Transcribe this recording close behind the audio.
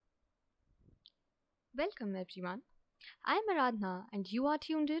Welcome, everyone. I'm Aradhana, and you are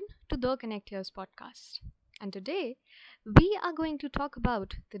tuned in to the Connectere's podcast. And today, we are going to talk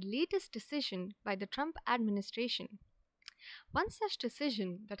about the latest decision by the Trump administration. One such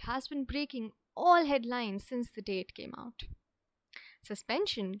decision that has been breaking all headlines since the day it came out: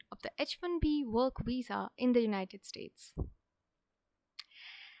 suspension of the H1B work visa in the United States.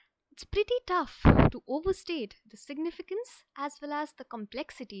 It's pretty tough to overstate the significance as well as the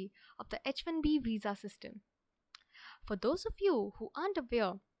complexity of the H1B visa system. For those of you who aren't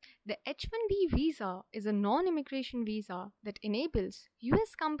aware, the H1B visa is a non immigration visa that enables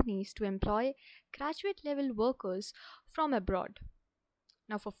US companies to employ graduate level workers from abroad.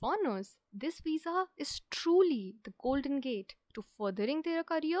 Now, for foreigners, this visa is truly the golden gate to furthering their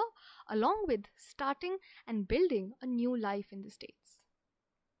career along with starting and building a new life in the States.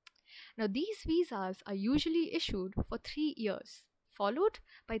 Now, these visas are usually issued for 3 years, followed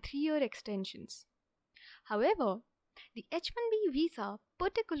by 3-year extensions. However, the H1B visa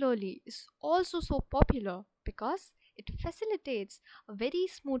particularly is also so popular because it facilitates a very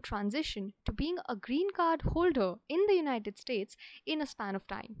smooth transition to being a green card holder in the United States in a span of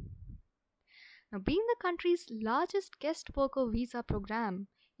time. Now, being the country's largest guest worker visa program,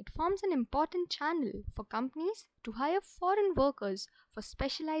 it forms an important channel for companies to hire foreign workers for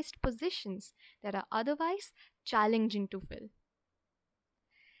specialized positions that are otherwise challenging to fill.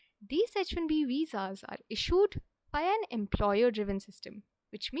 These H1B visas are issued by an employer driven system,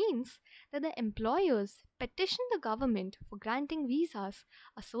 which means that the employers petition the government for granting visas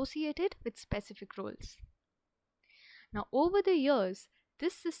associated with specific roles. Now, over the years,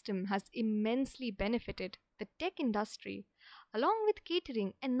 this system has immensely benefited the tech industry, along with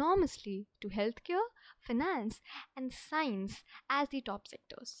catering enormously to healthcare, finance, and science as the top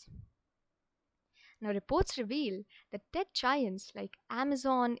sectors. Now, reports reveal that tech giants like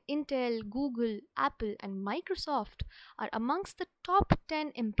Amazon, Intel, Google, Apple, and Microsoft are amongst the top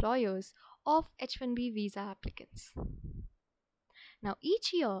 10 employers of H1B visa applicants. Now,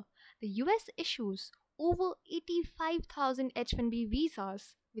 each year, the US issues over 85,000 H1B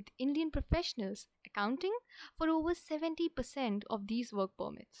visas, with Indian professionals accounting for over 70% of these work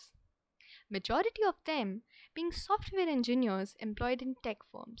permits. Majority of them being software engineers employed in tech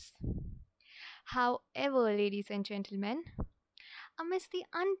firms. However, ladies and gentlemen, amidst the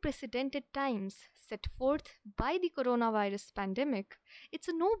unprecedented times set forth by the coronavirus pandemic, it's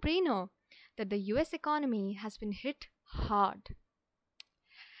a no brainer that the US economy has been hit hard.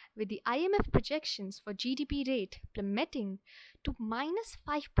 With the IMF projections for GDP rate plummeting to minus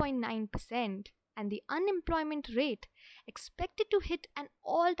 5.9% and the unemployment rate expected to hit an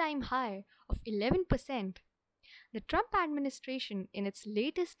all time high of 11%, the Trump administration, in its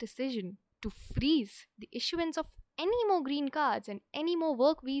latest decision to freeze the issuance of any more green cards and any more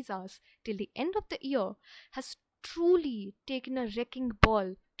work visas till the end of the year, has truly taken a wrecking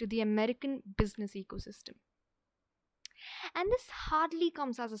ball to the American business ecosystem. And this hardly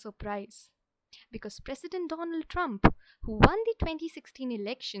comes as a surprise, because President Donald Trump, who won the 2016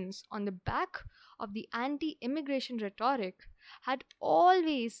 elections on the back of the anti immigration rhetoric, had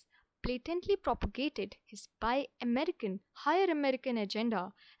always blatantly propagated his Buy American, Hire American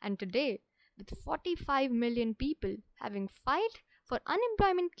agenda, and today, with 45 million people having filed for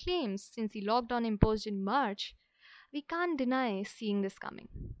unemployment claims since the lockdown imposed in March, we can't deny seeing this coming.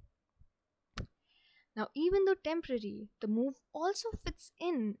 Now, even though temporary, the move also fits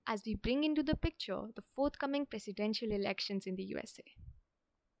in as we bring into the picture the forthcoming presidential elections in the USA.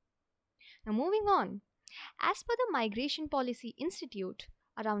 Now, moving on, as per the Migration Policy Institute,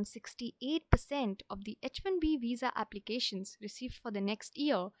 around 68% of the H1B visa applications received for the next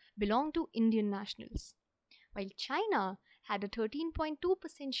year belong to Indian nationals, while China had a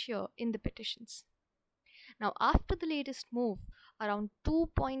 13.2% share in the petitions. Now, after the latest move, around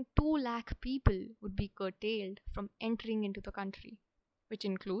 2.2 lakh people would be curtailed from entering into the country, which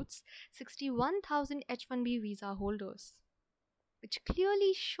includes 61,000 H1B visa holders, which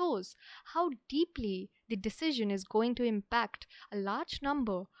clearly shows how deeply the decision is going to impact a large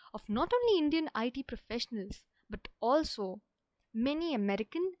number of not only Indian IT professionals but also many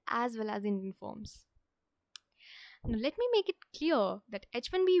American as well as Indian firms. Now, let me make it clear that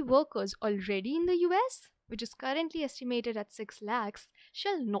H1B workers already in the US, which is currently estimated at 6 lakhs,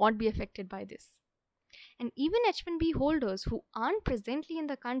 shall not be affected by this. And even H1B holders who aren't presently in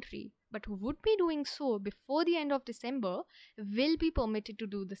the country but who would be doing so before the end of December will be permitted to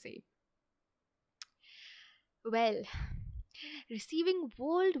do the same. Well, receiving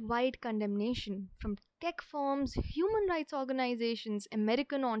worldwide condemnation from tech firms, human rights organizations,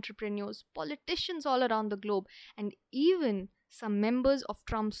 American entrepreneurs, politicians all around the globe, and even some members of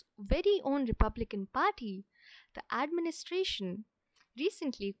Trump's very own Republican Party, the administration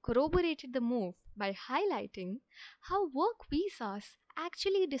recently corroborated the move by highlighting how work visas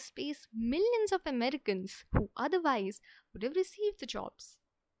actually displace millions of Americans who otherwise would have received the jobs,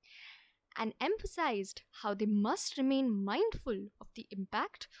 and emphasized how they must remain mindful of the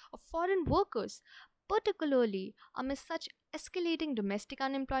impact of foreign workers, particularly amidst such escalating domestic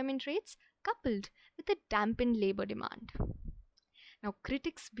unemployment rates coupled with a dampened labor demand. Now,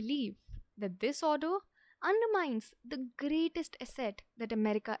 critics believe that this order undermines the greatest asset that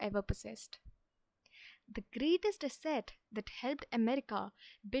America ever possessed. The greatest asset that helped America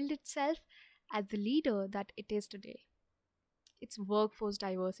build itself as the leader that it is today, its workforce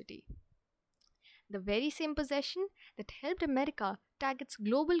diversity. The very same possession that helped America tag its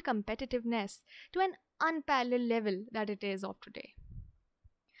global competitiveness to an unparalleled level that it is of today.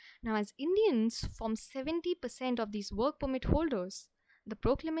 Now, as Indians form 70% of these work permit holders, the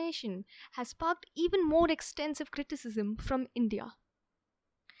proclamation has sparked even more extensive criticism from India.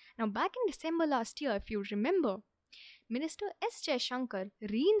 Now, back in December last year, if you remember, Minister S. Jaishankar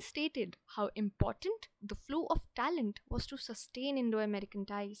reinstated how important the flow of talent was to sustain Indo-American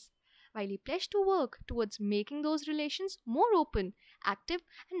ties, while he pledged to work towards making those relations more open, active,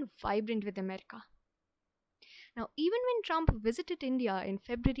 and vibrant with America. Now, even when Trump visited India in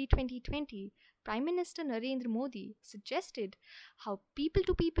February 2020, Prime Minister Narendra Modi suggested how people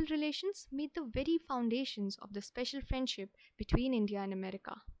to people relations made the very foundations of the special friendship between India and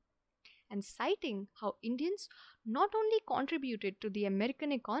America. And citing how Indians not only contributed to the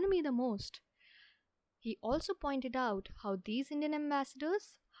American economy the most, he also pointed out how these Indian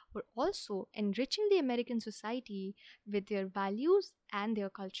ambassadors were also enriching the American society with their values and their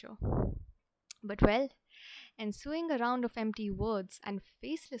culture. But well, ensuing a round of empty words and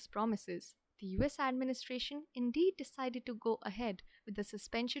faceless promises, the US administration indeed decided to go ahead with the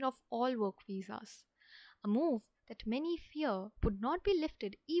suspension of all work visas, a move that many fear would not be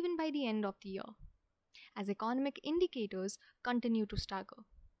lifted even by the end of the year, as economic indicators continue to stagger.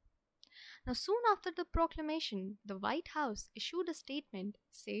 Now, soon after the proclamation, the White House issued a statement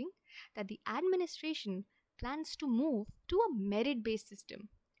saying that the administration plans to move to a merit-based system,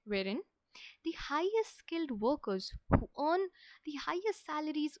 wherein the highest skilled workers who earn the highest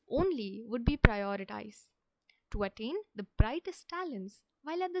salaries only would be prioritized to attain the brightest talents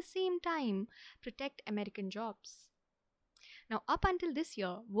while at the same time protect American jobs. Now, up until this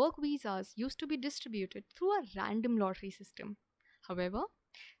year, work visas used to be distributed through a random lottery system. However,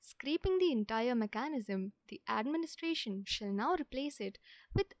 scraping the entire mechanism, the administration shall now replace it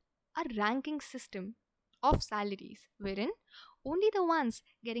with a ranking system of salaries, wherein only the ones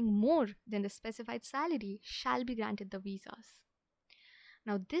getting more than the specified salary shall be granted the visas.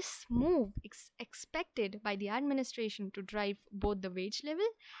 Now, this move is expected by the administration to drive both the wage level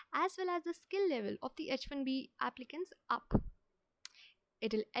as well as the skill level of the H1B applicants up.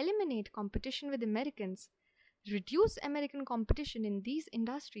 It will eliminate competition with Americans, reduce American competition in these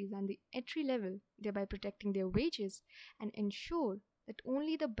industries and the entry level, thereby protecting their wages, and ensure that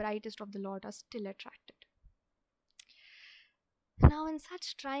only the brightest of the lot are still attracted. Now, in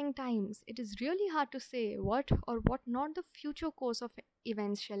such trying times, it is really hard to say what or what not the future course of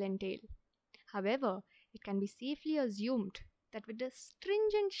events shall entail. However, it can be safely assumed that with the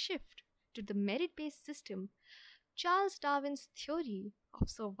stringent shift to the merit-based system, Charles Darwin's theory of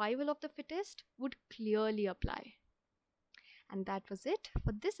survival of the fittest would clearly apply. And that was it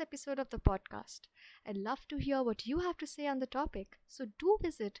for this episode of the podcast. I'd love to hear what you have to say on the topic. So do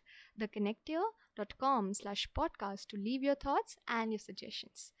visit theconnectere.com/podcast to leave your thoughts and your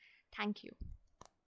suggestions. Thank you.